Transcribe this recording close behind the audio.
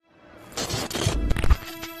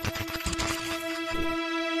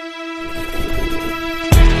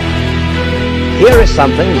here is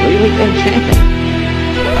something really enchanting.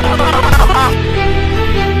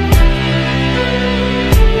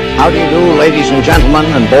 How do you do, ladies and gentlemen,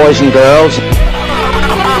 and boys and girls?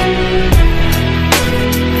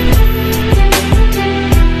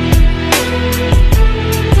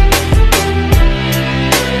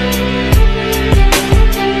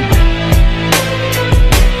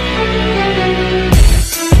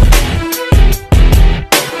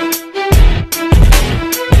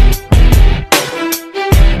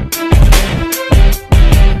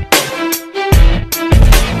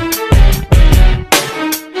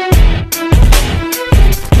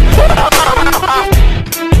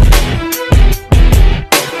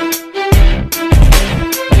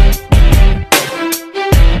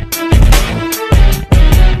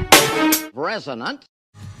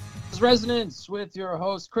 Resonance with your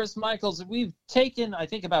host, Chris Michaels. We've taken, I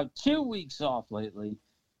think, about 2 weeks off lately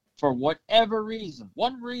for whatever reason,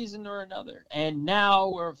 one reason or another. And now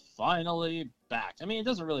we're finally back. I mean, it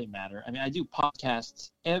doesn't really matter. I mean, I do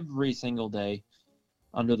podcasts every single day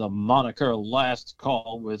under the moniker Last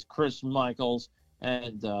Call with Chris Michaels.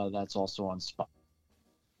 And that's also on Spotify.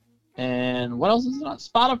 And what else is it on?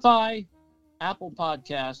 Spotify, Apple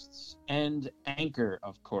Podcasts, and Anchor,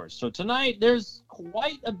 of course. So tonight, there's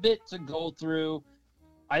quite a bit to go through.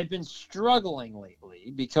 I've been struggling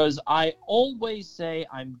lately because I always say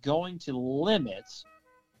I'm going to limit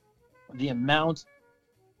the amount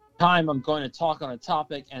of time I'm going to talk on a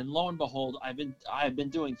topic, and lo and behold, I've been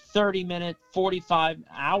doing 30-minute,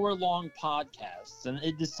 45-hour-long podcasts, and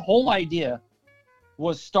this whole idea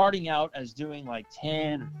was starting out as doing like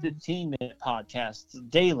 10 or 15-minute podcasts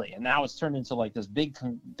daily, and now it's turned into like this big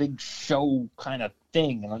show kind of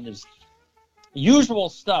thing, and there's usual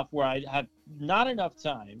stuff where I have not enough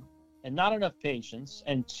time and not enough patience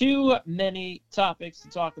and too many topics to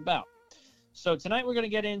talk about. So tonight we're going to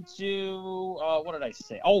get into, what did I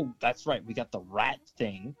say? Oh, that's right. We got the rat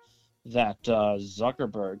thing that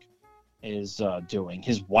Zuckerberg is doing.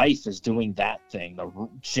 His wife is doing that thing, the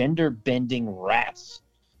gender-bending rats.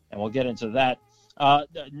 And we'll get into that.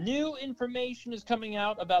 The new information is coming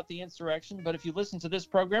out about the insurrection, but if you listen to this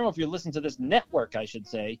program, or if you listen to this network, I should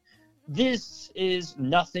say, this is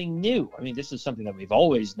nothing new. I mean, this is something that we've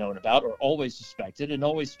always known about, or always suspected, and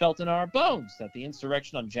always felt in our bones, that the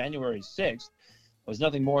insurrection on January 6th was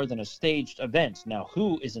nothing more than a staged event. Now,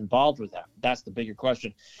 who is involved with that? That's the bigger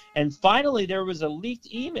question. And finally, there was a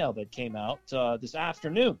leaked email that came out this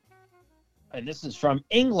afternoon. And this is from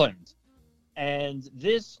England. And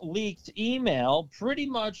this leaked email pretty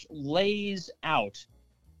much lays out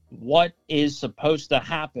what is supposed to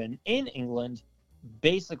happen in England,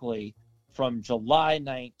 basically from July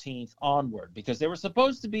 19th onward, because they were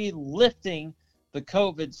supposed to be lifting the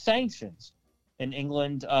COVID sanctions in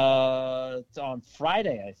England on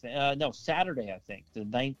Friday, I think. Saturday, I think, the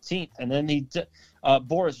 19th. And then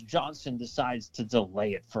Boris Johnson decides to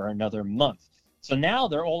delay it for another month. So now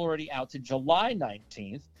they're already out to July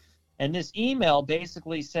 19th. And this email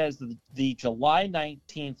basically says that the July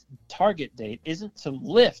 19th target date isn't to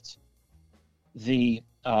lift the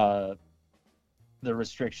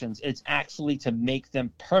restrictions. It's actually to make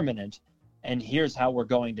them permanent. And here's how we're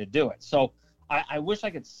going to do it. So I wish I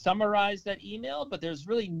could summarize that email, but there's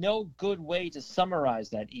really no good way to summarize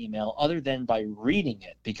that email other than by reading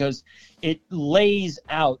it, because it lays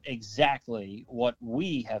out exactly what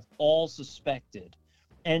we have all suspected.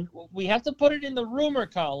 And we have to put it in the rumor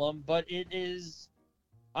column, but it is,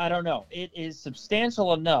 I don't know, it is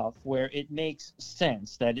substantial enough where it makes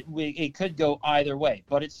sense that it could go either way.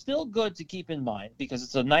 But it's still good to keep in mind, because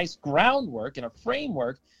it's a nice groundwork and a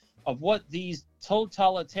framework of what these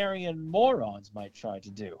totalitarian morons might try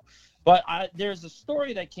to do. But there's a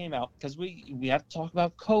story that came out, because we have to talk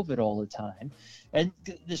about COVID all the time. And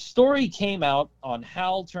the story came out on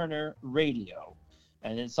Hal Turner Radio,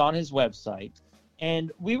 and it's on his website.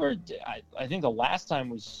 And I think the last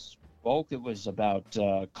time we spoke, it was about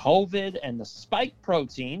COVID and the spike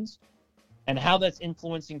proteins and how that's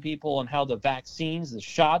influencing people, and how the vaccines, the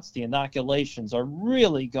shots, the inoculations are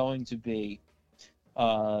really going to be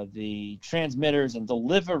the transmitters and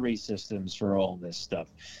delivery systems for all this stuff.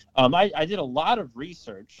 I did a lot of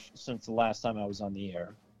research since the last time I was on the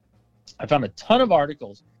air. I found a ton of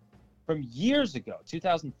articles from years ago,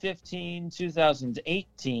 2015,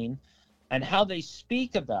 2018, and how they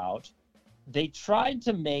speak about, they tried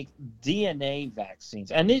to make DNA vaccines.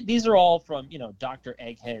 And these are all from, Dr.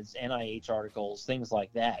 Egghead's NIH articles, things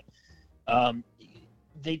like that.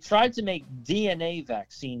 They tried to make DNA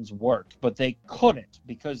vaccines work, but they couldn't,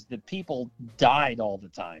 because the people died all the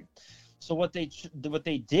time. So what they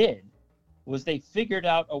did was they figured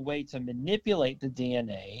out a way to manipulate the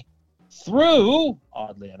DNA through,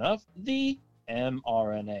 oddly enough, the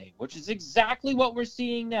mRNA, which is exactly what we're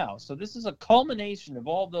seeing now. So this is a culmination of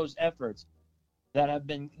all those efforts that have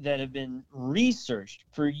been researched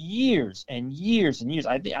for years and years and years.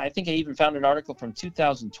 I think I even found an article from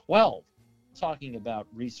 2012 talking about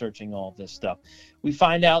researching all this stuff. We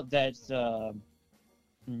find out that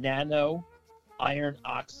nano iron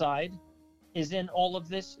oxide is in all of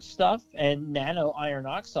this stuff, and nano iron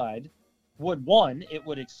oxide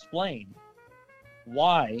would explain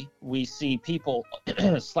why we see people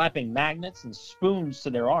slapping magnets and spoons to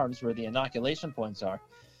their arms where the inoculation points are.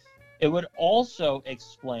 It would also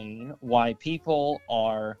explain why people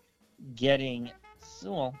are getting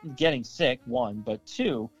sick, one, but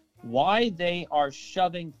two, why they are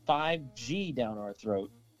shoving 5G down our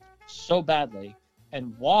throat so badly,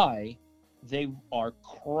 and why they are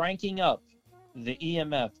cranking up the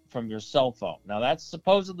EMF from your cell phone. Now, that's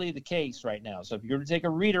supposedly the case right now. So if you're to take a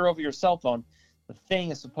reader over your cell phone, the thing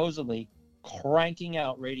is supposedly cranking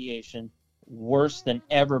out radiation worse than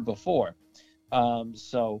ever before.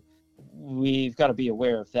 So we've got to be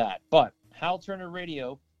aware of that. But Hal Turner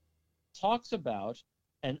Radio talks about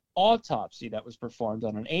an autopsy that was performed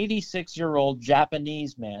on an 86-year-old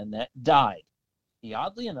Japanese man that died. He,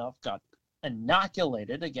 oddly enough, got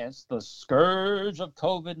inoculated against the scourge of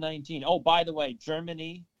COVID-19. Oh, by the way,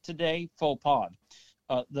 Germany today, faux pas.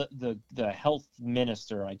 The health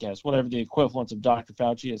minister, I guess, whatever the equivalent of Dr.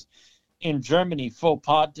 Fauci is, in Germany, faux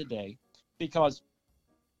pas today, because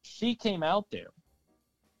she came out there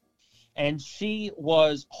and she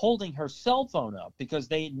was holding her cell phone up because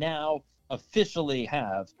they now officially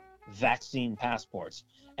have vaccine passports,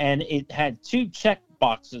 and it had two check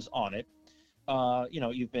boxes on it.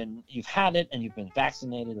 You've had it and you've been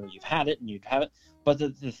vaccinated, or you've had it and you've had it. But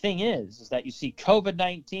the thing is that you see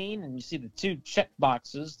COVID-19 and you see the two check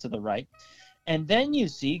boxes to the right, and then you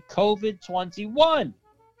see COVID-21,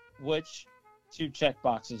 which two check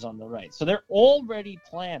boxes on the right. So they're already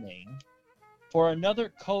planning for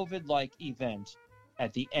another COVID-like event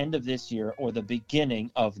at the end of this year or the beginning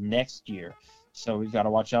of next year. So we've got to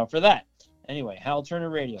watch out for that. Anyway, Hal Turner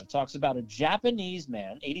Radio talks about a Japanese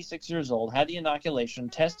man, 86 years old, had the inoculation,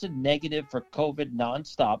 tested negative for COVID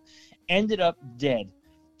nonstop, ended up dead.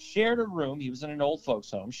 Shared a room, he was in an old folks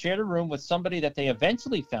home, shared a room with somebody that they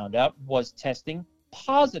eventually found out was testing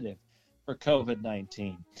positive for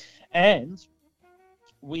COVID-19. And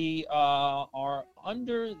we are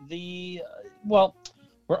under the,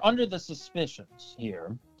 we're under the suspicions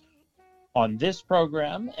here on this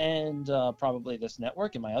program and probably this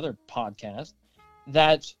network and my other podcast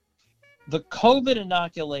that the COVID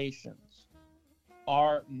inoculations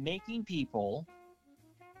are making people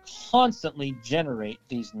constantly generate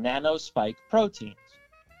these nanospike proteins.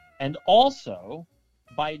 And also,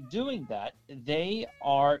 by doing that, they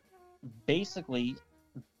are basically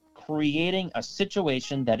creating a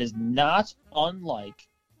situation that is not unlike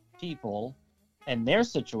people and their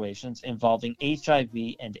situations involving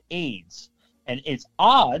HIV and AIDS. And it's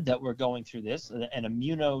odd that we're going through this, an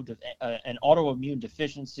autoimmune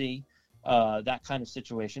deficiency, that kind of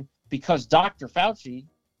situation, because Dr. Fauci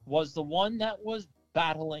was the one that was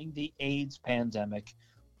battling the AIDS pandemic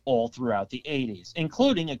all throughout the 80s,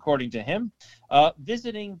 including, according to him,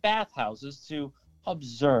 visiting bathhouses to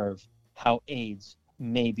observe how AIDS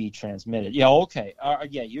may be transmitted. Yeah, okay.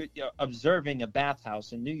 You're observing a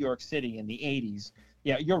bathhouse in New York City in the 80s.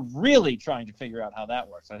 Yeah, you're really trying to figure out how that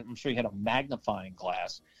works. I'm sure you had a magnifying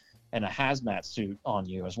glass and a hazmat suit on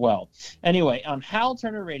you as well. Anyway, on Hal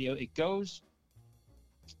Turner Radio, it goes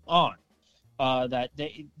on that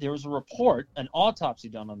there was a report, an autopsy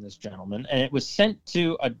done on this gentleman, and it was sent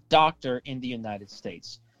to a doctor in the United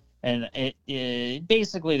States. And it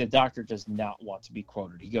basically, the doctor does not want to be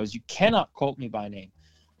quoted. He goes, "You cannot quote me by name.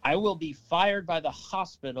 I will be fired by the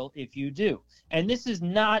hospital if you do." And this is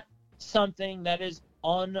not something that is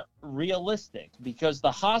unrealistic, because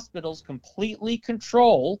the hospitals completely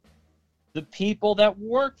control the people that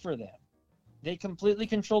work for them. They completely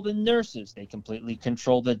control the nurses. They completely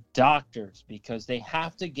control the doctors, because they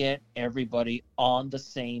have to get everybody on the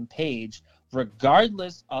same page,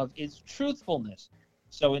 regardless of its truthfulness.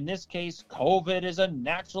 So in this case, COVID is a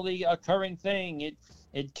naturally occurring thing.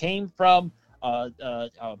 It came from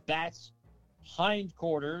a bat's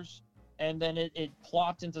hindquarters, and then it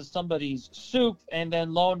plopped into somebody's soup, and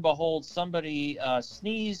then lo and behold, somebody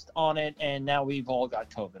sneezed on it, and now we've all got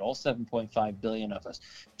COVID, all 7.5 billion of us.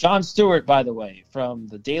 Jon Stewart, by the way, from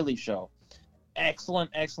The Daily Show,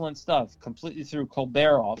 excellent stuff, completely threw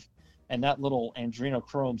Colbert off, and that little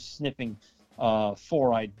adrenochrome sniffing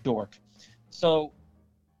four-eyed dork. So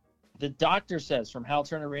the doctor says from Hal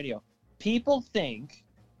Turner Radio, people think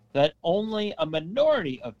that only a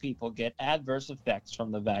minority of people get adverse effects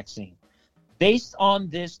from the vaccine. Based on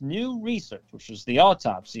this new research, which was the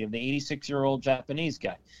autopsy of the 86-year-old Japanese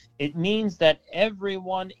guy, it means that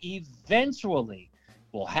everyone eventually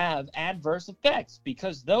will have adverse effects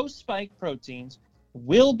because those spike proteins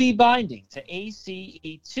will be binding to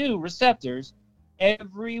ACE2 receptors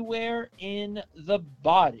everywhere in the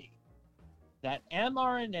body. That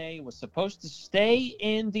mRNA was supposed to stay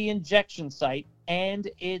in the injection site, and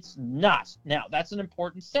it's not. Now, that's an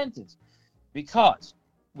important sentence because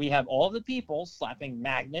we have all the people slapping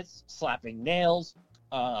magnets, slapping nails,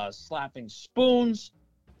 slapping spoons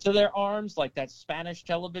to their arms, like that Spanish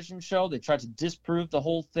television show. They tried to disprove the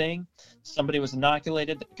whole thing. Somebody was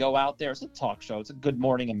inoculated. They go out there. It's a talk show. It's a Good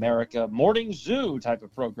Morning America, Morning Zoo type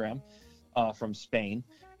of program from Spain.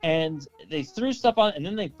 And they threw stuff on, and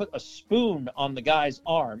then they put a spoon on the guy's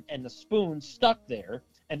arm, and the spoon stuck there,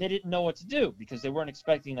 and they didn't know what to do because they weren't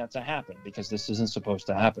expecting that to happen because this isn't supposed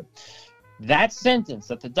to happen. That sentence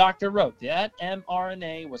that the doctor wrote, that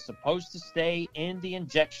mRNA was supposed to stay in the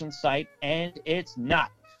injection site, and it's not,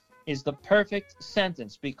 is the perfect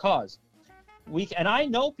sentence because and I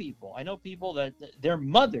know people that their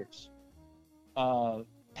mothers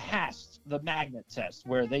passed the magnet test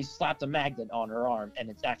where they slapped a magnet on her arm and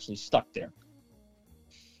it's actually stuck there.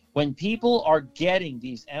 When people are getting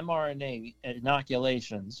these mRNA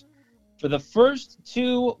inoculations for the first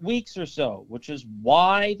 2 weeks or so, which is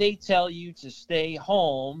why they tell you to stay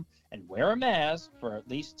home and wear a mask for at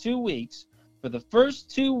least 2 weeks, for the first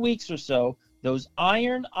 2 weeks or so, those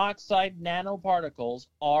iron oxide nanoparticles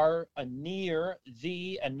are near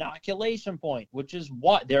the inoculation point, which is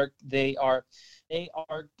what they are.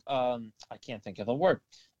 I can't think of the word.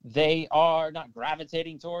 They are not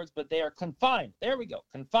gravitating towards, but they are confined. There we go,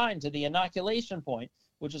 confined to the inoculation point,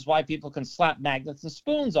 which is why people can slap magnets and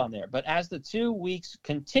spoons on there. But as the 2 weeks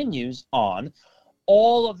continues on,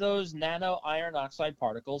 all of those nano iron oxide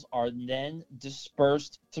particles are then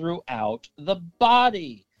dispersed throughout the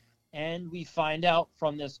body. And we find out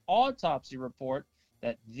from this autopsy report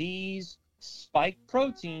that these spike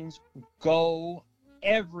proteins go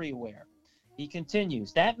everywhere. He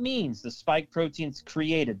continues, that means the spike proteins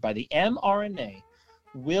created by the mRNA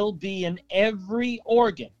will be in every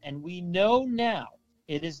organ. And we know now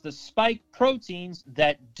it is the spike proteins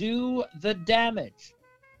that do the damage.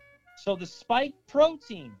 So the spike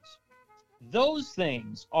proteins, those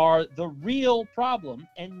things are the real problem.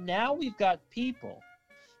 And now we've got people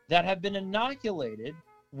that have been inoculated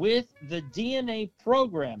with the DNA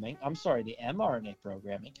programming, the mRNA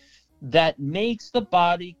programming, that makes the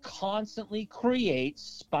body constantly create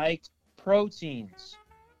spike proteins.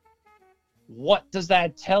 What does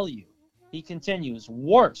that tell you? He continues,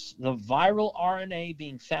 worse, the viral RNA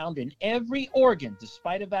being found in every organ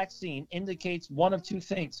despite a vaccine indicates one of two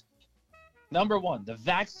things. Number one, the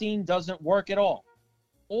vaccine doesn't work at all.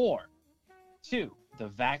 Or two, the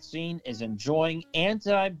vaccine is enjoying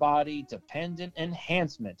antibody-dependent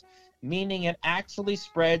enhancement, meaning it actually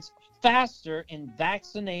spreads faster in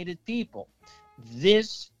vaccinated people.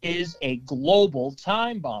 This is a global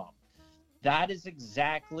time bomb. That is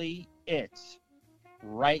exactly it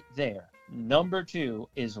right there. Number two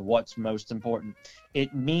is what's most important.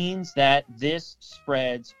 It means that this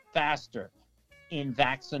spreads faster in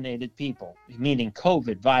vaccinated people, meaning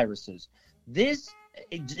COVID viruses. This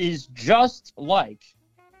is just like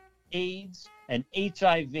AIDS and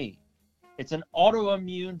HIV. It's an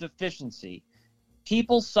autoimmune deficiency.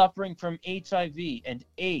 People suffering from HIV and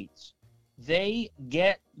AIDS, they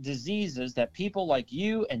get diseases that people like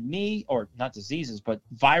you and me, or not diseases, but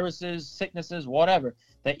viruses, sicknesses, whatever,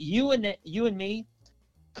 that you and me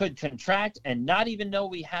could contract and not even know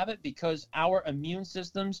we have it because our immune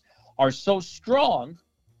systems are so strong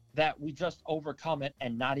that we just overcome it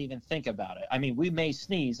and not even think about it. I mean, we may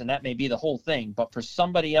sneeze and that may be the whole thing, but for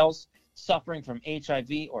somebody else suffering from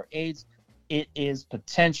HIV or AIDS, it is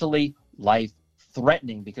potentially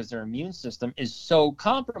life-threatening because their immune system is so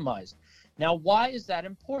compromised. Now, why is that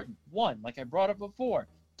important? One, like I brought up before,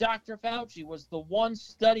 Dr. Fauci was the one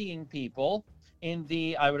studying people in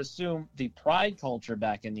the, I would assume, the pride culture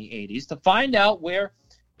back in the 80s to find out where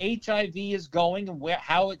HIV is going and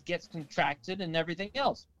how it gets contracted and everything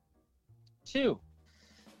else. Two,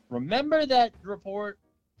 remember that report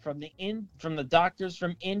from the doctors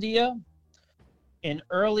from India in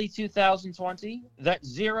early 2020 that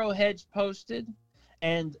Zero Hedge posted,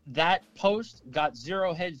 and that post got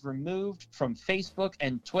Zero Hedge removed from Facebook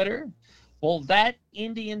and Twitter? Well, that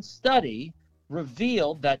Indian study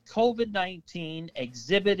revealed that COVID-19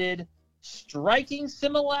 exhibited striking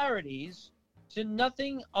similarities to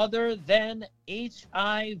nothing other than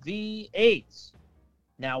HIV/AIDS.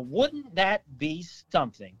 Now, wouldn't that be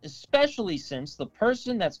something, especially since the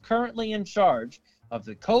person that's currently in charge of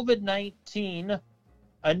the COVID-19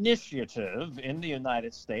 initiative in the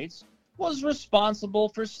United States was responsible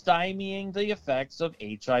for stymieing the effects of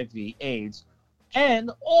HIV/AIDS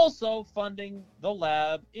and also funding the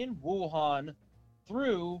lab in Wuhan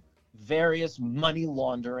through various money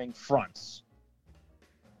laundering fronts.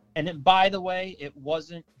 And by the way, it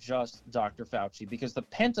wasn't just Dr. Fauci, because the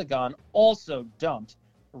Pentagon also dumped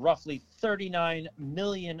roughly $39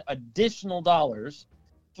 million additional dollars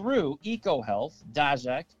through EcoHealth,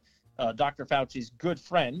 Daszak, Dr. Fauci's good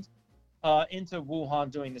friend, into Wuhan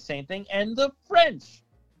doing the same thing. And the French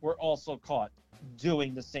were also caught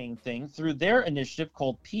doing the same thing through their initiative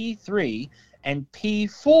called P3 and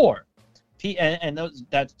P4.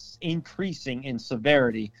 That's increasing in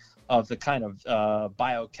severity of the kind of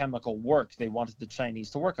biochemical work they wanted the Chinese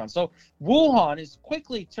to work on. So Wuhan is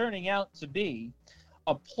quickly turning out to be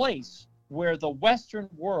a place where the Western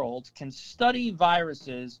world can study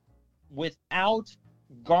viruses without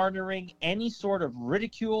garnering any sort of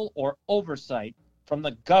ridicule or oversight from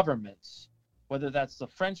the governments, whether that's the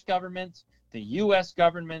French government, the U.S.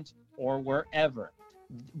 government, or wherever.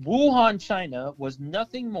 Wuhan, China was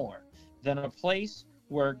nothing more than a place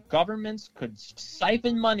where governments could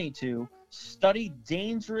siphon money to study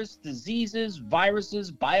dangerous diseases, viruses,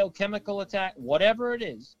 biochemical attack, whatever it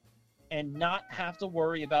is, and not have to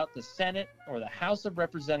worry about the Senate or the House of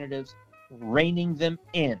Representatives reining them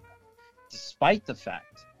in, despite the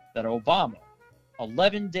fact that Obama,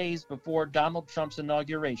 11 days before Donald Trump's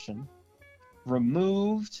inauguration,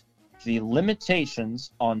 removed the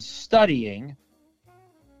limitations on studying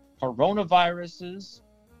coronaviruses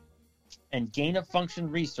and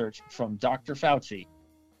gain-of-function research from Dr. Fauci.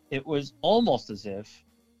 It was almost as if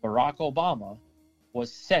Barack Obama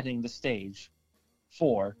was setting the stage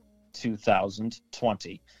for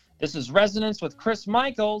 2020. This is Resonance with Chris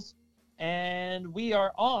Michaels, and we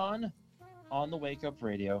are on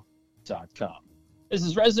thewakeupradio.com. This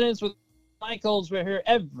is Resonance with Michaels. We're here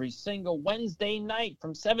every single Wednesday night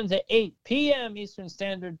from 7 to 8 p.m. Eastern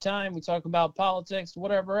Standard Time. We talk about politics,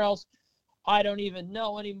 whatever else. I don't even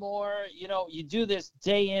know anymore. You know, you do this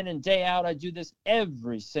day in and day out. I do this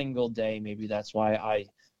every single day. Maybe that's why I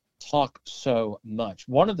talk so much.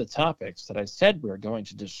 One of the topics that I said we were going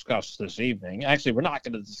to discuss this evening, actually, we're not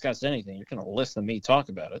going to discuss anything. You're going to listen to me talk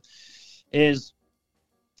about it, is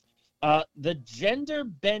the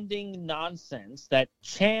gender-bending nonsense that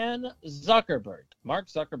Chan Zuckerberg, Mark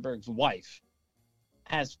Zuckerberg's wife,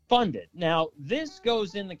 has funded. Now, this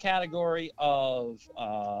goes in the category of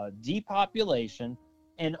depopulation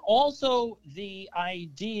and also the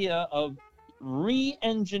idea of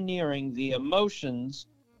re-engineering the emotions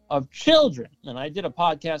of children. And I did a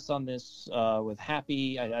podcast on this with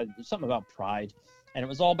Happy, something about pride, and it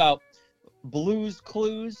was all about Blue's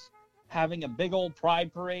Clues having a big old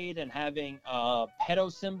pride parade and having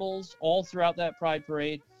pedo symbols all throughout that pride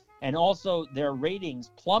parade, and also their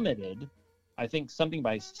ratings plummeted, I think something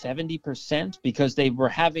by 70%, because they were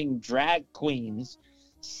having drag queens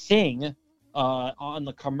sing on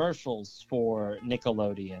the commercials for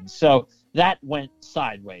Nickelodeon. So that went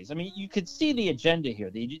sideways. I mean, you could see the agenda here.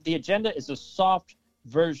 The agenda is a soft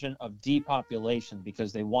version of depopulation,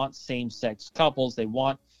 because they want same-sex couples. They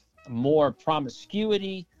want more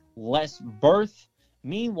promiscuity, less birth.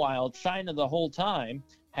 Meanwhile, China the whole time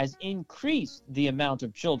has increased the amount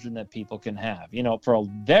of children that people can have. You know, for a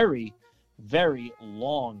very, very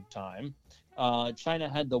long time, China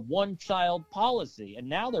had the one-child policy, and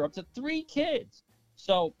now they're up to 3 kids.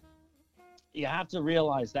 So you have to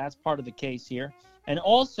realize that's part of the case here. And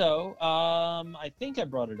also, I think I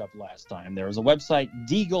brought it up last time, there was a website,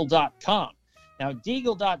 Deagle.com. Now,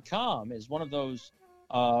 Deagle.com is one of those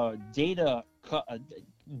data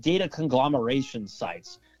conglomeration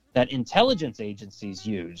sites that intelligence agencies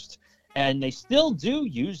used, and they still do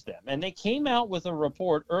use them. And they came out with a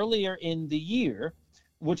report earlier in the year,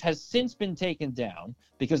 which has since been taken down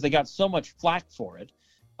because they got so much flack for it,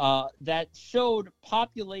 that showed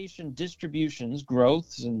population distributions,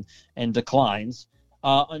 growths and declines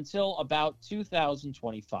until about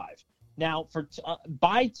 2025. Now,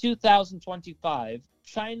 by 2025,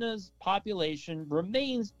 China's population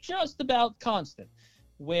remains just about constant,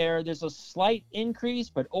 where there's a slight increase,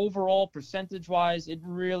 but overall, percentage-wise, it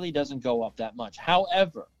really doesn't go up that much.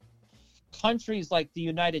 However, countries like the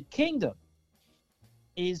United Kingdom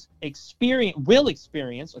will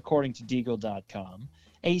experience, according to Deagle.com,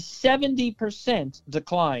 a 70%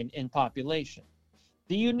 decline in population.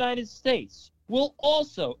 The United States will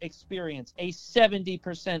also experience a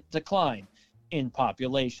 70% decline in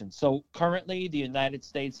population. So currently the United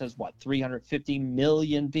States has 350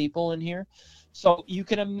 million people in here. So you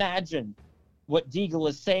can imagine what Deagle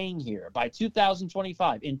is saying here. By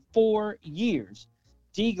 2025, in 4 years,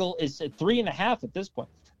 Deagle is at 3.5 at this point.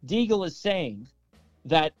 Deagle is saying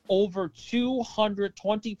that over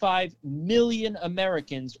 225 million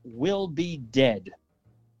Americans will be dead.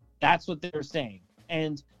 That's what they're saying.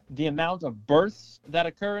 And the amount of births that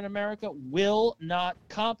occur in America will not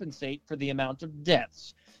compensate for the amount of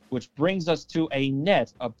deaths, which brings us to a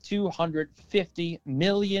net of 250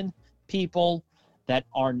 million people that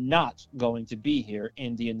are not going to be here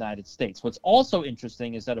in the United States. What's also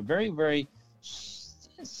interesting is that a very, very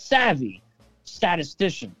savvy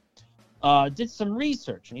statistician did some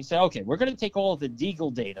research, and he said, okay, we're going to take all of the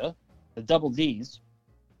Deagle data, the double Ds,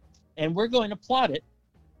 and we're going to plot it,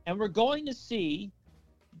 and we're going to see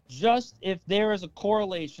just if there is a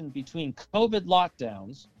correlation between COVID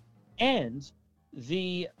lockdowns and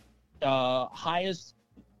the highest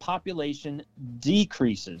population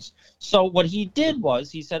decreases. So what he did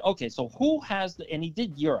was he said, okay, so who has and he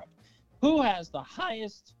did Europe, who has the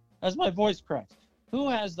highest, as my voice cracks, who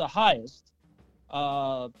has the highest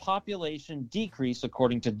population decrease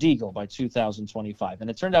according to Deagle by 2025? And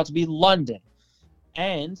it turned out to be London.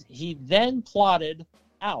 And he then plotted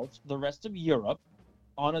out the rest of Europe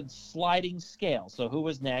on a sliding scale. So who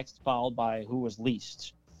was next, followed by who was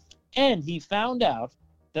least. And he found out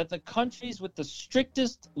that the countries with the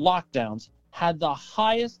strictest lockdowns had the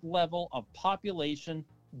highest level of population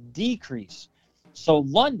decrease. So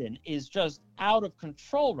London is just out of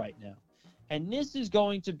control right now. And this is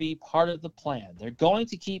going to be part of the plan. They're going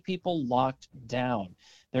to keep people locked down.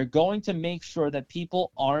 They're going to make sure that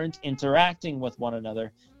people aren't interacting with one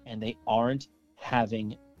another and they aren't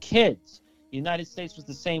having kids. The United States was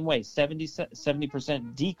the same way,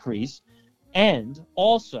 70% decrease. And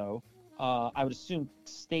also, I would assume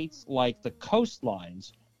states like the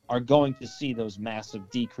coastlines are going to see those massive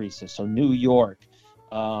decreases. So New York,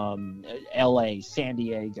 LA, San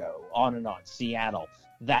Diego, on and on, Seattle,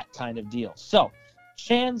 that kind of deal. So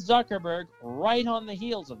Chan Zuckerberg, right on the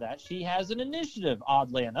heels of that, she has an initiative,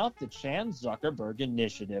 oddly enough, the Chan Zuckerberg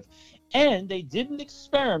Initiative. And they did an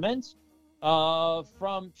experiment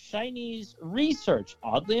from Chinese research.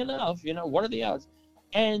 Oddly enough, what are the odds?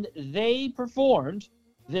 And they performed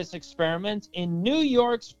this experiment in New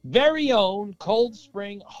York's very own Cold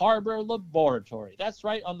Spring Harbor Laboratory. That's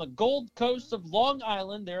right, on the Gold Coast of Long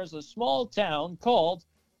Island, there is a small town called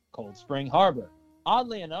Cold Spring Harbor.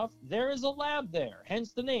 Oddly enough, there is a lab there,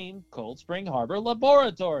 hence the name Cold Spring Harbor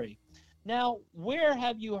Laboratory. Now, where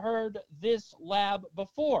have you heard this lab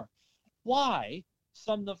before? Why,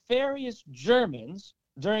 some nefarious Germans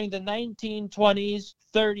during the 1920s,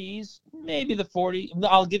 30s, maybe the 40s,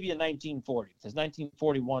 I'll give you 1940, because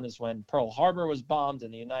 1941 is when Pearl Harbor was bombed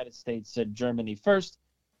and the United States said Germany first,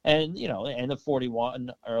 and, end of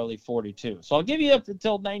 41, early 42. So I'll give you up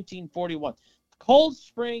until 1941. Cold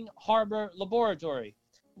Spring Harbor Laboratory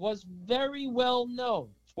was very well known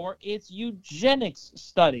for its eugenics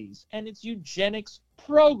studies and its eugenics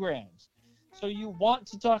programs. So you want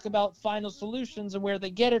to talk about final solutions and where they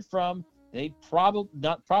get it from. They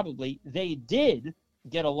they did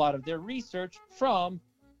get a lot of their research from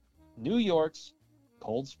New York's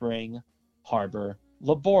Cold Spring Harbor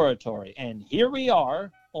Laboratory. And here we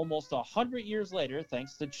are, almost 100 years later,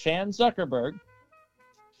 thanks to Chan Zuckerberg.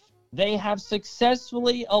 They have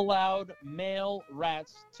successfully allowed male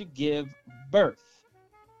rats to give birth.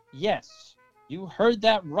 Yes, you heard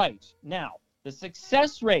that right. Now, the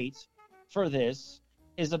success rate for this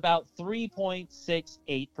is about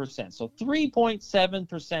 3.68%. So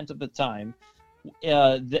 3.7% of the time,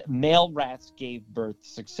 the male rats gave birth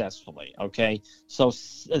successfully, okay? So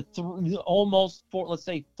almost, let's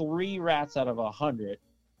say 3 rats out of 100,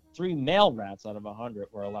 3 male rats out of 100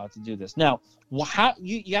 were allowed to do this. Now, how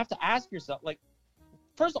you have to ask yourself,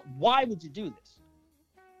 first of all, why would you do this?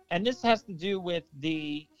 And this has to do with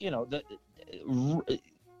the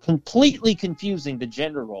completely confusing the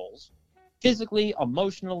gender roles, physically,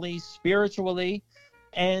 emotionally, spiritually,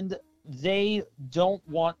 and they don't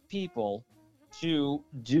want people to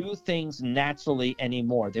do things naturally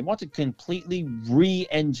anymore. They want to completely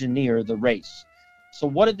re-engineer the race. So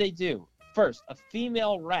what did they do? First, a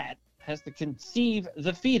female rat has to conceive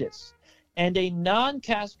the fetus, and a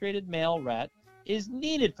non-castrated male rat is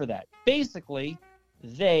needed for that. Basically,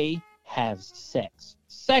 they have sex.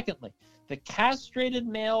 Secondly, the castrated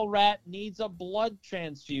male rat needs a blood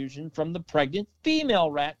transfusion from the pregnant female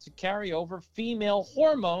rat to carry over female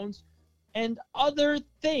hormones and other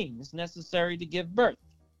things necessary to give birth.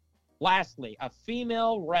 Lastly, a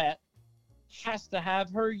female rat has to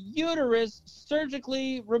have her uterus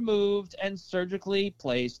surgically removed and surgically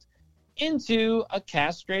placed into a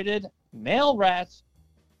castrated male rat,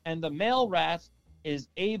 and the male rat is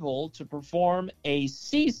able to perform a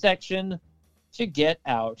C-section to get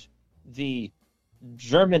out the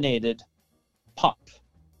germinated pup.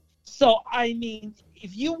 So, I mean,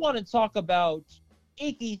 if you want to talk about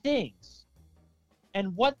icky things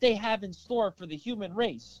and what they have in store for the human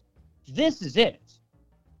race, this is it.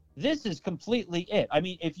 This is completely it. I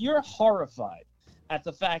mean, if you're horrified at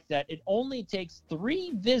the fact that it only takes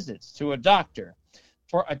 3 visits to a doctor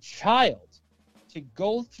for a child to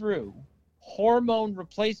go through hormone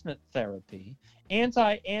replacement therapy,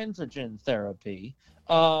 anti-androgen therapy,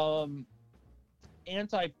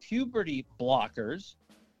 anti-puberty blockers,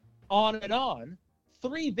 on and on,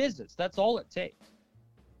 3 visits, that's all it takes.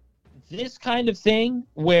 This kind of thing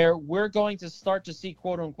where we're going to start to see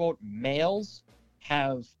quote-unquote males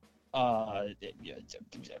have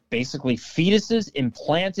basically fetuses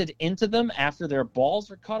implanted into them after their balls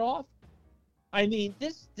are cut off. I mean,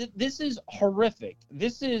 this is horrific.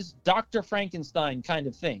 This is Dr. Frankenstein kind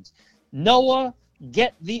of things. Noah,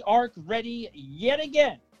 get the ark ready yet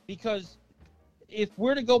again, because if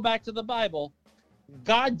we're to go back to the Bible,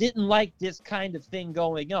 God didn't like this kind of thing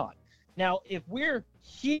going on. Now, if we're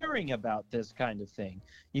hearing about this kind of thing,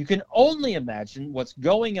 you can only imagine what's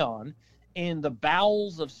going on in the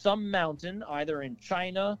bowels of some mountain, either in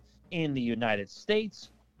China, in the United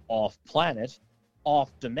States, off-planet,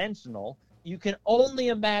 off-dimensional. You can only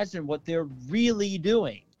imagine what they're really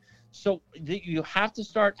doing. So you have to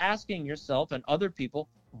start asking yourself and other people,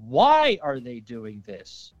 why are they doing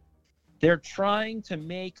this? They're trying to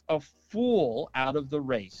make a fool out of the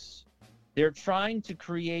race. They're trying to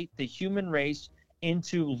create the human race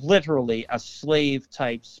into literally a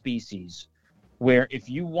slave-type species, where if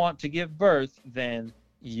you want to give birth, then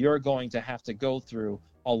you're going to have to go through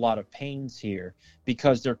a lot of pains here,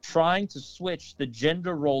 because they're trying to switch the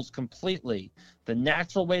gender roles completely. The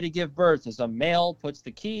natural way to give birth is a male puts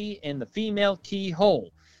the key in the female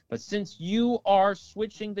keyhole. But since you are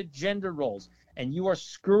switching the gender roles and you are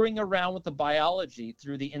screwing around with the biology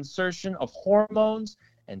through the insertion of hormones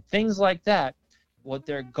and things like that, what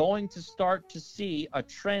they're going to start to see a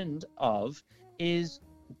trend of is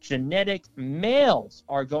genetic males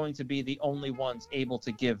are going to be the only ones able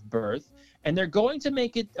to give birth. And they're going to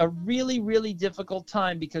make it a really, really difficult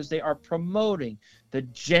time, because they are promoting the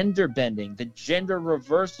gender bending, the gender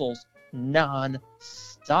reversals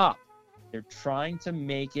non-stop. They're trying to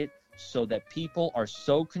make it so that people are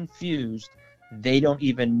so confused they don't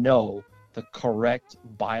even know the correct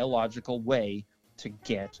biological way to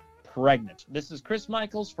get pregnant. This is Chris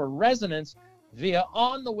Michaels for Resonance via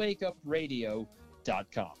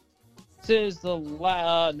onthewakeupradio.com. This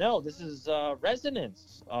is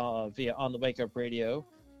Resonance via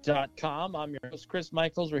onthewakeupradio.com. I'm your host, Chris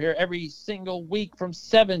Michaels. We're here every single week from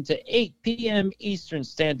 7 to 8 p.m. Eastern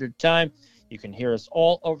Standard Time. You can hear us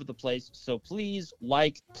all over the place, so please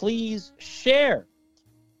please share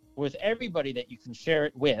with everybody that you can share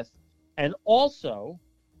it with. And also,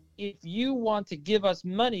 if you want to give us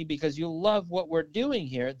money because you love what we're doing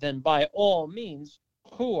here, then by all means,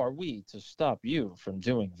 who are we to stop you from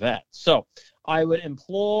doing that? So I would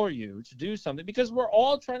implore you to do something, because we're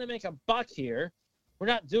all trying to make a buck here. We're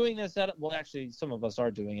not doing this well, actually, some of us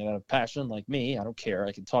are doing it out of passion, like me. I don't care.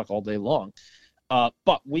 I can talk all day long.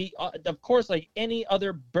 But we, of course, like any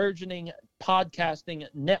other burgeoning podcasting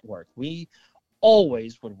network, we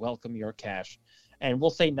always would welcome your cash. And we'll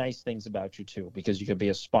say nice things about you, too, because you could be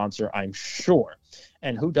a sponsor, I'm sure.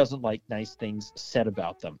 And who doesn't like nice things said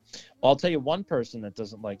about them? Well, I'll tell you one person that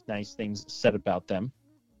doesn't like nice things said about them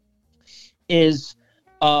is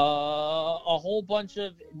a whole bunch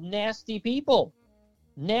of nasty people.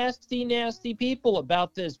 Nasty people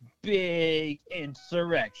about this big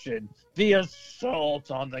insurrection, the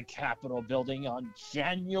assault on the Capitol building on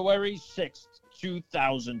January 6th,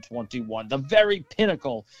 2021, the very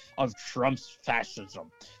pinnacle of Trump's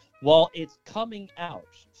fascism. Well, it's coming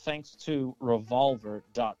out, thanks to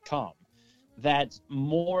Revolver.com, that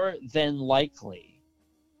more than likely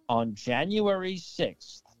on January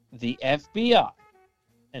 6th, the FBI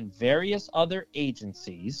and various other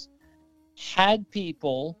agencies had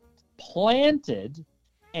people planted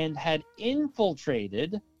and had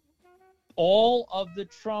infiltrated all of the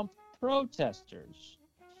Trump protesters.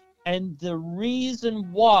 And the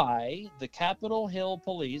reason why the Capitol Hill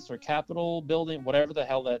Police, or Capitol Building, whatever the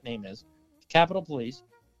hell that name is, Capitol Police,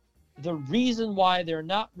 the reason why they're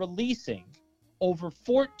not releasing over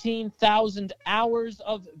 14,000 hours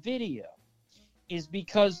of video is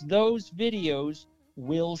because those videos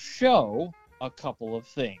will show a couple of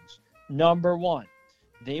things. Number one,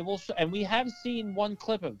 they will and we have seen one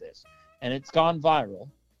clip of this, and it's gone viral.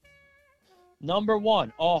 Number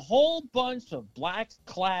one, a whole bunch of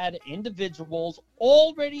black-clad individuals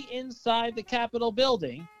already inside the Capitol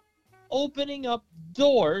building, opening up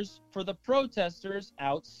doors for the protesters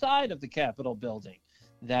outside of the Capitol building.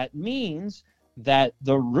 That means that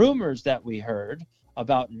the rumors that we heard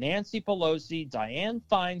about Nancy Pelosi, Dianne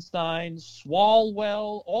Feinstein,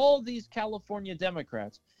 Swalwell, all these California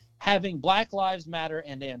Democrats having Black Lives Matter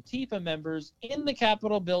and Antifa members in the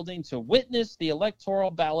Capitol building to witness the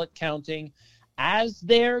electoral ballot counting as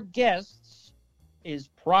their guests is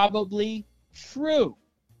probably true.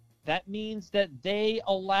 That means that they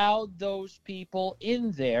allowed those people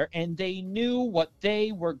in there and they knew what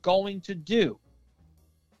they were going to do.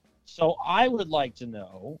 So I would like to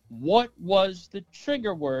know, what was the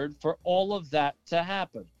trigger word for all of that to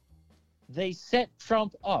happen? They set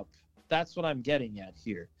Trump up. That's what I'm getting at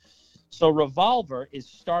here. So Revolver is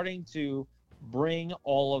starting to bring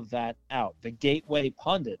all of that out. The Gateway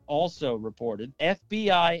Pundit also reported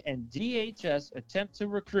FBI and DHS attempt to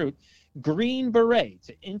recruit Green Beret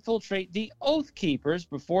to infiltrate the Oath Keepers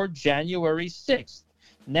before January 6th.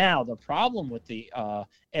 Now, the problem with the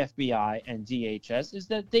FBI and DHS is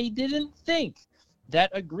that they didn't think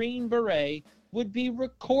that a Green Beret would be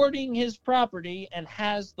recording his property and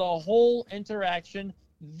has the whole interaction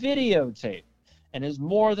videotaped, and is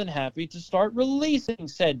more than happy to start releasing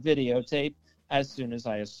said videotape as soon as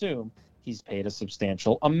I assume he's paid a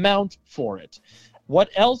substantial amount for it. What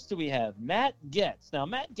else do we have? Matt Gaetz. Now,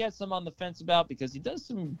 Matt Gaetz I'm on the fence about because he does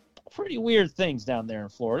some pretty weird things down there in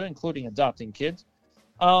Florida, including adopting kids.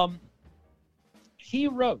 He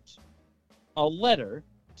wrote a letter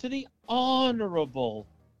to the Honorable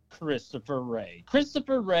Christopher Wray.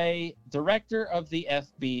 Christopher Wray, director of the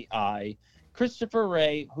FBI. Christopher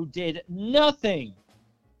Wray, who did nothing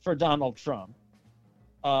for Donald Trump,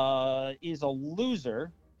 is a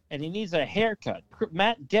loser, and he needs a haircut.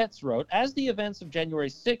 Matt Gaetz wrote, as the events of January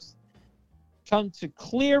 6th come to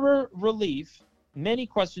clearer relief, many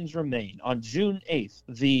questions remain. On June 8th,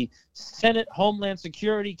 the Senate Homeland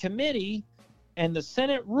Security Committee and the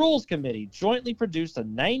Senate Rules Committee jointly produced a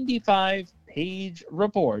 95-page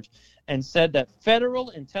report and said that federal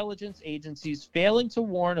intelligence agencies failing to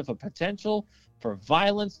warn of a potential for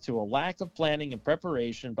violence to a lack of planning and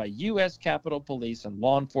preparation by U.S. Capitol Police and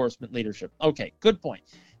law enforcement leadership. Okay, good point.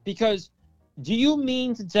 Because do you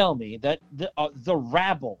mean to tell me that the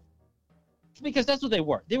rabble, because that's what they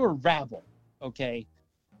were rabble, okay,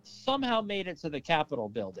 somehow made it to the Capitol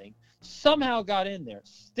building, somehow got in there,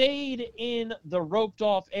 stayed in the roped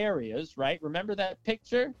off areas, right? Remember that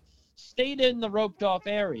picture? Stayed in the roped off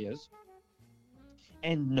areas,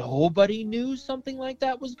 and nobody knew something like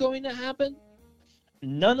that was going to happen?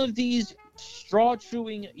 None of these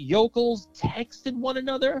straw-chewing yokels texted one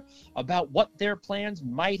another about what their plans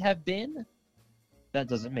might have been? That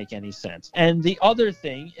doesn't make any sense. And the other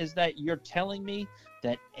thing is that you're telling me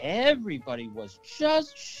that everybody was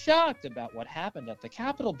just shocked about what happened at the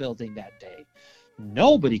Capitol building that day.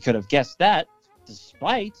 Nobody could have guessed that,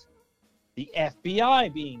 despite the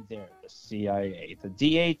FBI being there, the CIA, the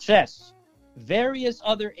DHS, various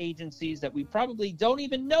other agencies that we probably don't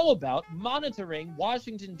even know about monitoring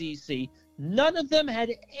Washington, D.C. None of them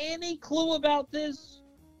had any clue about this?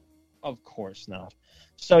 Of course not.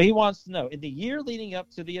 So he wants to know, in the year leading up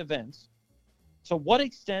to the events, to what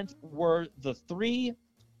extent were the three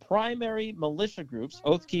primary militia groups,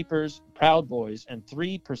 Oath Keepers, Proud Boys, and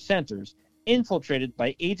 3%ers, infiltrated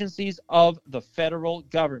by agencies of the federal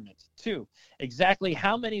government? 2, exactly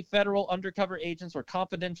how many federal undercover agents or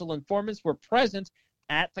confidential informants were present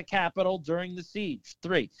at the Capitol during the siege?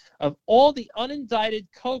 3, of all the unindicted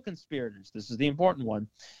co-conspirators, this is the important one,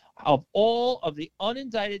 of all of the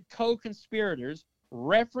unindicted co-conspirators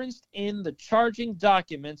referenced in the charging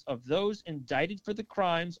documents of those indicted for the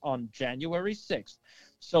crimes on January 6th,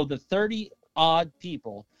 so the 30-odd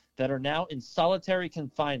people that are now in solitary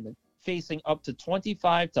confinement, facing up to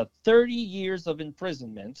 25 to 30 years of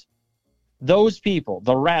imprisonment, those people,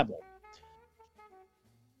 the rabble,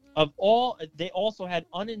 of all, they also had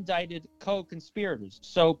unindicted co-conspirators.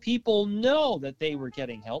 So people know that they were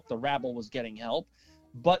getting help, the rabble was getting help,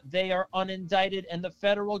 but they are unindicted, and the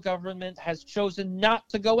federal government has chosen not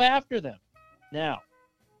to go after them. Now,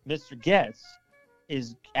 Mr. Gaetz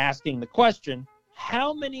is asking the question,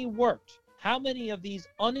 how many worked? How many of these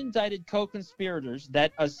unindicted co-conspirators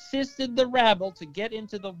that assisted the rabble to get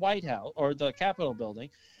into the White House or the Capitol building,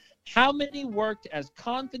 how many worked as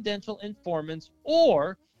confidential informants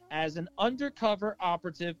or as an undercover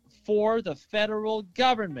operative for the federal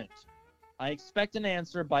government? I expect an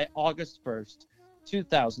answer by August 1st.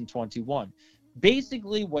 2021.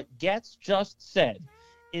 Basically, what Getz just said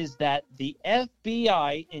is that the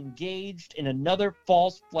FBI engaged in another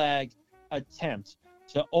false flag attempt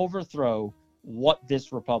to overthrow what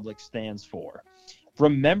this republic stands for.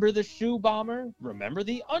 Remember the shoe bomber? Remember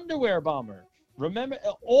the underwear bomber? Remember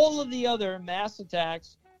all of the other mass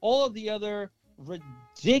attacks, all of the other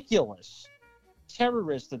ridiculous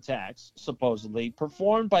terrorist attacks, supposedly,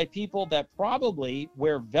 performed by people that probably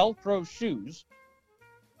wear Velcro shoes.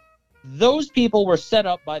 Those people were set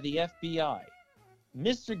up by the FBI.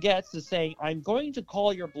 Mr. Getz is saying, I'm going to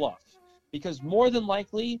call your bluff, because more than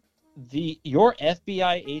likely, your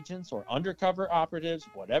FBI agents or undercover operatives,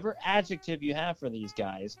 whatever adjective you have for these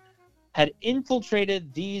guys, had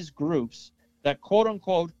infiltrated these groups that,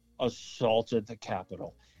 quote-unquote, assaulted the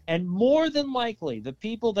Capitol. And more than likely, the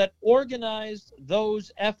people that organized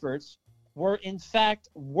those efforts were, in fact,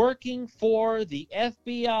 working for the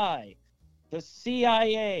FBI, the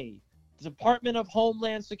CIA, the Department of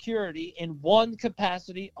Homeland Security in one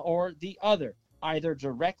capacity or the other, either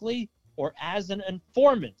directly or as an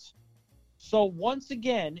informant. So once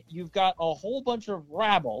again, you've got a whole bunch of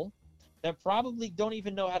rabble that probably don't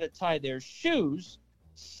even know how to tie their shoes,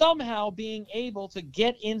 somehow being able to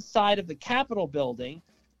get inside of the Capitol building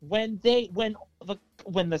when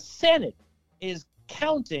the Senate is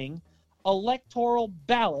counting electoral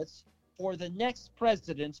ballots for the next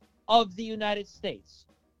president of the United States.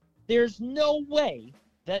 There's no way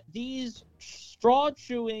that these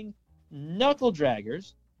straw-chewing knuckle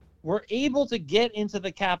draggers were able to get into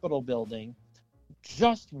the Capitol building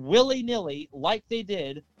just willy-nilly like they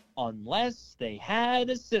did unless they had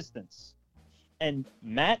assistance. And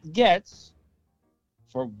Matt Getz,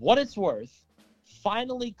 for what it's worth,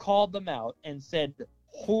 finally called them out and said,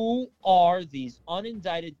 who are these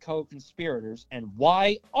unindicted co-conspirators and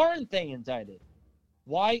why aren't they indicted?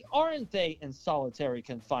 Why aren't they in solitary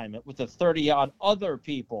confinement with the 30-odd other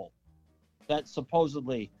people that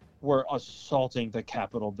supposedly were assaulting the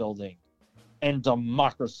Capitol building and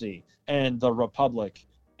democracy and the Republic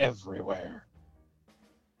everywhere?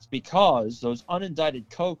 It's because those unindicted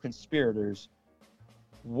co-conspirators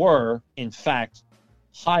were, in fact,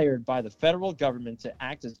 hired by the federal government to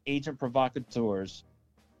act as agent provocateurs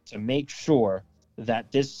to make sure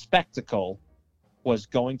that this spectacle was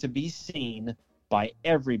going to be seen by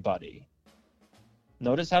everybody.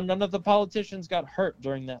 Notice how none of the politicians got hurt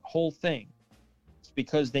during that whole thing. It's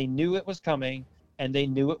because they knew it was coming and they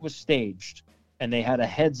knew it was staged and they had a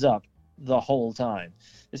heads up the whole time.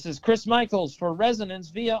 This is Chris Michaels for Resonance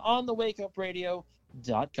via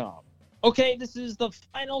onthewakeupradio.com. Okay, this is the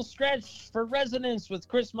final stretch for Resonance with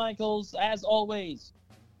Chris Michaels. As always,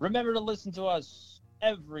 remember to listen to us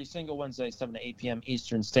every single Wednesday, 7 to 8 p.m.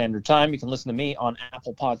 Eastern Standard Time. You can listen to me on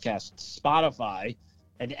Apple Podcasts, Spotify,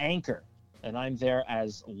 and Anchor. And I'm there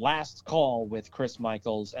as Last Call with Chris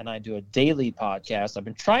Michaels, and I do a daily podcast. I've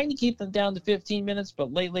been trying to keep them down to 15 minutes,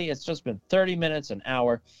 but lately it's just been 30 minutes, an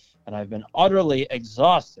hour, and I've been utterly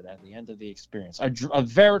exhausted at the end of the experience. A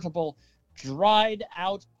veritable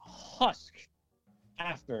dried-out husk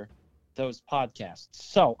after those podcasts.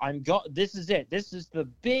 So this is it. This is the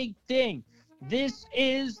big thing. This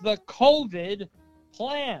is the COVID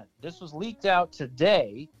plan. This was leaked out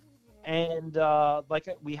today, and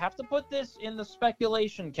we have to put this in the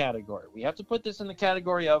speculation category. We have to put this in the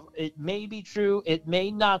category of it may be true, it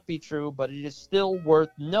may not be true, but it is still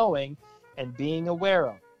worth knowing and being aware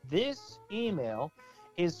of. This email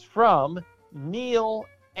is from Neil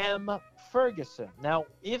M. Ferguson. Now,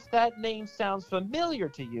 if that name sounds familiar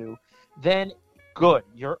to you, then good,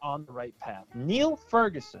 you're on the right path. Neil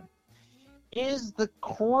Ferguson is the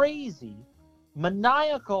crazy,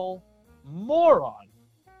 maniacal moron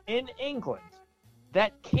in England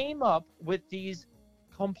that came up with these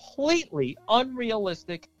completely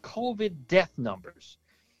unrealistic COVID death numbers.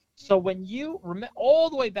 So when you remember all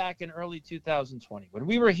the way back in early 2020, when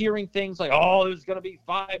we were hearing things like, oh, there's going to be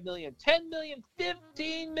 5 million, 10 million,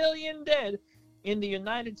 15 million dead in the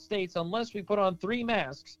United States unless we put on 3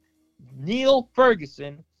 masks, Neil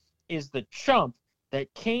Ferguson is the chump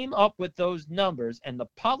that came up with those numbers, and the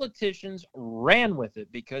politicians ran with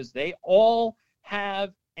it because they all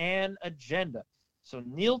have an agenda. So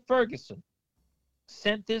Neil Ferguson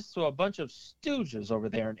sent this to a bunch of stooges over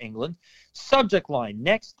there in England. Subject line,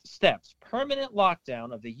 next steps, permanent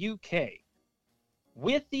lockdown of the UK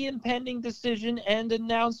with the impending decision and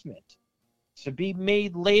announcement to be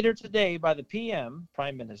made later today by the PM,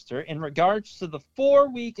 Prime Minister, in regards to the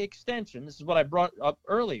 4-week extension. This is what I brought up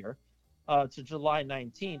earlier, to July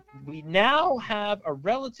 19th. We now have a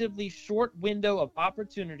relatively short window of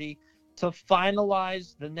opportunity to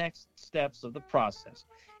finalize the next steps of the process.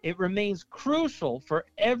 It remains crucial for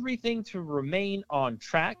everything to remain on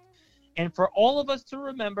track and for all of us to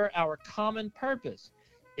remember our common purpose.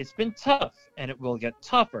 It's been tough, and it will get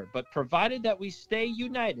tougher, but provided that we stay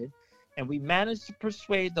united and we manage to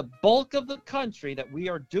persuade the bulk of the country that we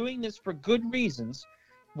are doing this for good reasons,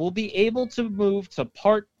 we'll be able to move to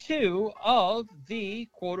part 2 of the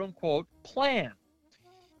quote-unquote plan.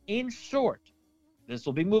 In short, this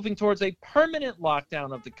will be moving towards a permanent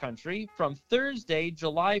lockdown of the country from Thursday,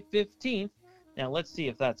 July 15th. Now, let's see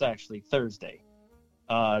if that's actually Thursday.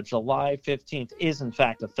 July 15th is, in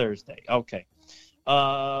fact, a Thursday. Okay.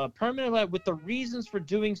 Permanent, with the reasons for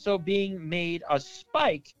doing so being made a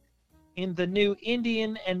spike in the new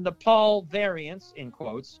Indian and Nepal variants, in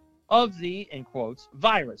quotes, of the, in quotes,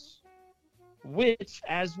 virus, which,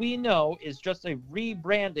 as we know, is just a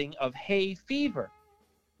rebranding of hay fever.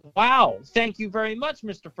 Wow, thank you very much,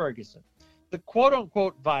 Mr. Ferguson. The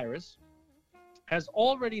quote-unquote virus has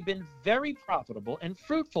already been very profitable and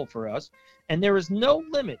fruitful for us, and there is no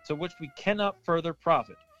limit to which we cannot further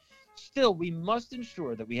profit. Still, we must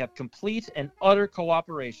ensure that we have complete and utter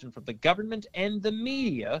cooperation from the government and the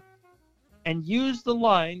media, and use the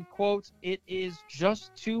line, quote, "It is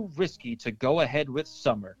just too risky to go ahead with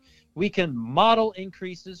summer. We can model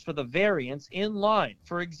increases for the variants in line.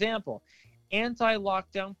 For example,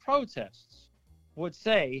 anti-lockdown protests would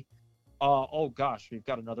say, oh gosh, we've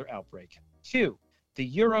got another outbreak. 2, the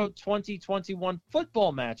Euro 2021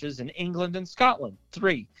 football matches in England and Scotland.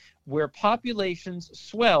 3, where populations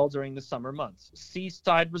swell during the summer months.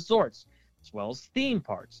 Seaside resorts, as well as theme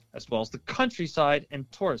parks, as well as the countryside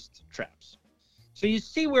and tourist traps." So you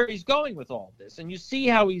see where he's going with all this, and you see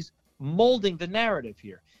how he's molding the narrative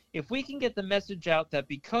here. If we can get the message out that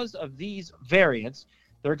because of these variants,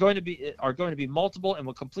 there are going to be multiple and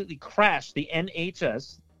will completely crash the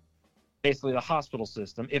NHS, basically the hospital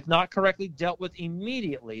system, if not correctly dealt with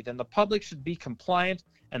immediately, then the public should be compliant,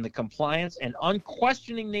 and the compliance and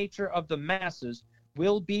unquestioning nature of the masses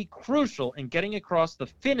will be crucial in getting across the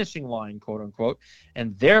finishing line, quote unquote,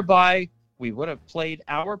 and thereby we would have played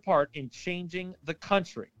our part in changing the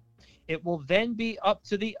country. It will then be up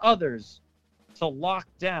to the others to lock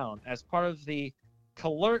down as part of the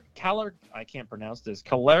Kalergi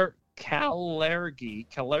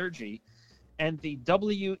and the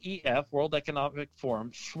WEF, World Economic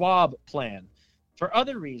Forum, Schwab Plan. For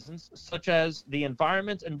other reasons, such as the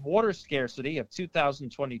environment and water scarcity of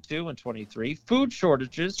 2022 and 23, food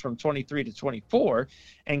shortages from 23 to 24,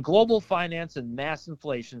 and global finance and mass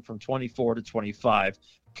inflation from 24 to 25,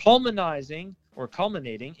 culminating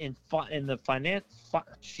in the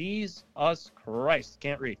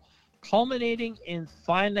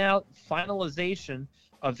finalization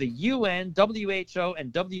of the UN, WHO,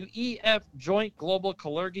 and WEF Joint Global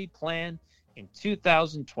Kalergi Plan in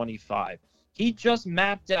 2025. He just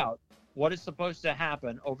mapped out what is supposed to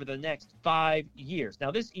happen over the next 5 years.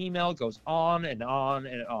 Now, this email goes on and on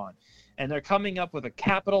and on. And they're coming up with a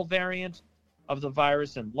capital variant of the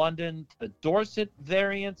virus in London, the Dorset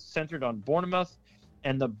variant centered on Bournemouth,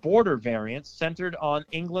 and the border variant centered on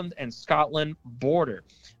England and Scotland border.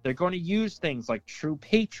 They're going to use things like True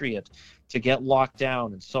Patriot to get locked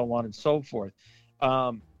down and so on and so forth.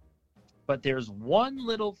 But there's one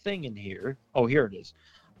little thing in here. Oh, here it is.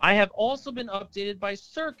 I have also been updated by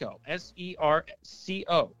Serco,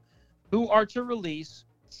 SERCO, who are to release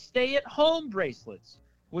stay-at-home bracelets,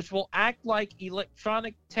 which will act like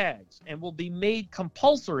electronic tags and will be made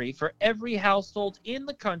compulsory for every household in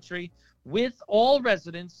the country, with all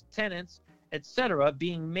residents, tenants, etc.,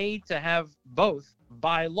 being made to have both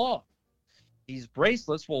by law. These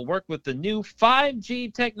bracelets will work with the new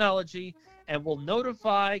 5G technology and will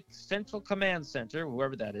notify Central Command Center,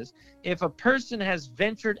 whoever that is, if a person has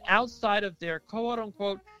ventured outside of their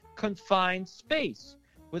quote-unquote confined space,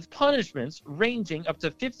 with punishments ranging up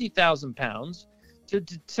to £50,000 to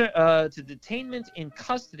detainment in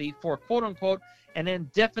custody for quote-unquote an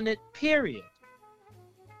indefinite period.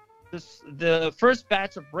 The first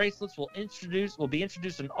batch of bracelets will be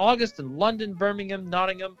introduced in August in London, Birmingham,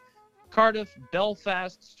 Nottingham, Cardiff,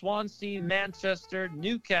 Belfast, Swansea, Manchester,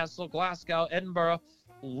 Newcastle, Glasgow, Edinburgh,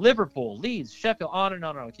 Liverpool, Leeds, Sheffield, on and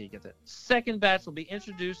on. Okay, you get that. Second batch will be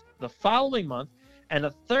introduced the following month, and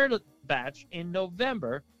a third batch in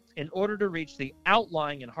November, in order to reach the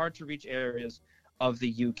outlying and hard-to-reach areas of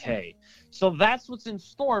the UK. So that's what's in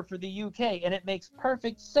store for the UK, and it makes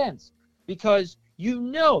perfect sense, because you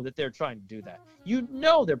know that they're trying to do that. You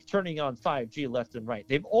know they're turning on 5G left and right.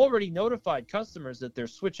 They've already notified customers that they're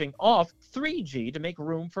switching off 3G to make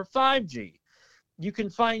room for 5G. You can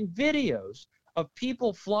find videos of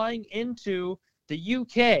people flying into the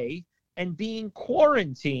UK and being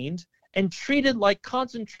quarantined and treated like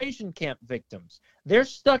concentration camp victims. They're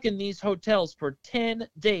stuck in these hotels for 10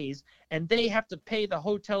 days, and they have to pay the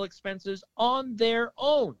hotel expenses on their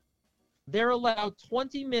own. They're allowed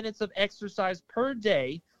 20 minutes of exercise per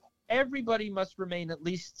day. Everybody must remain at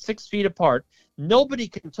least 6 feet apart. Nobody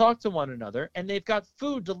can talk to one another, and they've got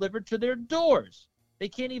food delivered to their doors. They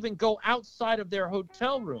can't even go outside of their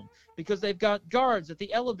hotel room because they've got guards at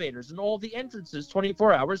the elevators and all the entrances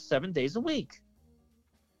 24 hours, 7 days a week.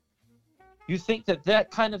 You think that that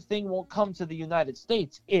kind of thing won't come to the United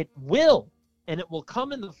States? It will, and it will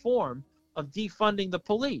come in the form of defunding the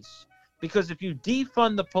police. Because if you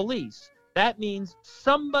defund the police, that means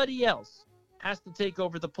somebody else has to take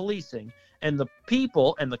over the policing, and the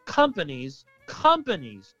people and the companies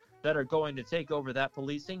that are going to take over that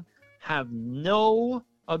policing have no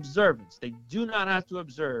observance. They do not have to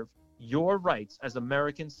observe your rights as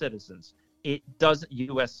American citizens. It doesn't,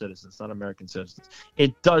 U.S. citizens, not American citizens.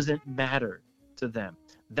 It doesn't matter to them.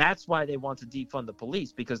 That's why they want to defund the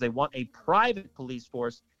police, because they want a private police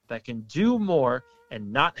force that can do more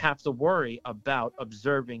and not have to worry about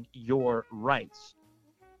observing your rights.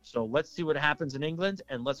 So let's see what happens in England,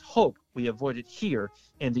 and let's hope we avoid it here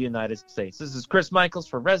in the United States. This is Chris Michaels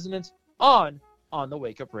for Resonance on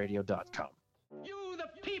thewakeupradio.com. You, the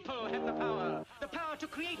people, have the power to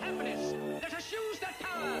create happiness. Let us use that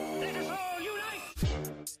power. Let us all unite.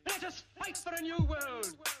 Let us fight for a new world.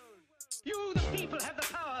 You, the people, have the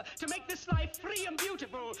power to make this life free and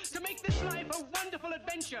beautiful, to make this life a wonderful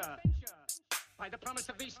adventure. By the promise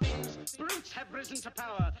of these things, brutes have risen to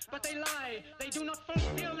power, but they lie. They do not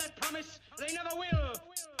fulfill that promise. They never will.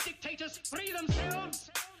 Dictators free themselves,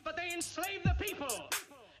 but they enslave the people.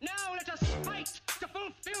 Now let us fight to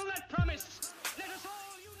fulfill that promise. Let us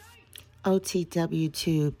all unite.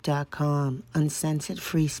 OTWTube.com, uncensored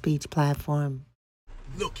free speech platform.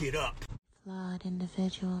 Look it up. Flawed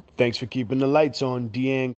individual. Thanks for keeping the lights on,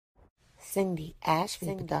 Deang. Cindy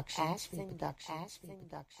Ashby Production.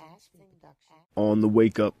 On the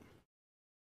Wake Up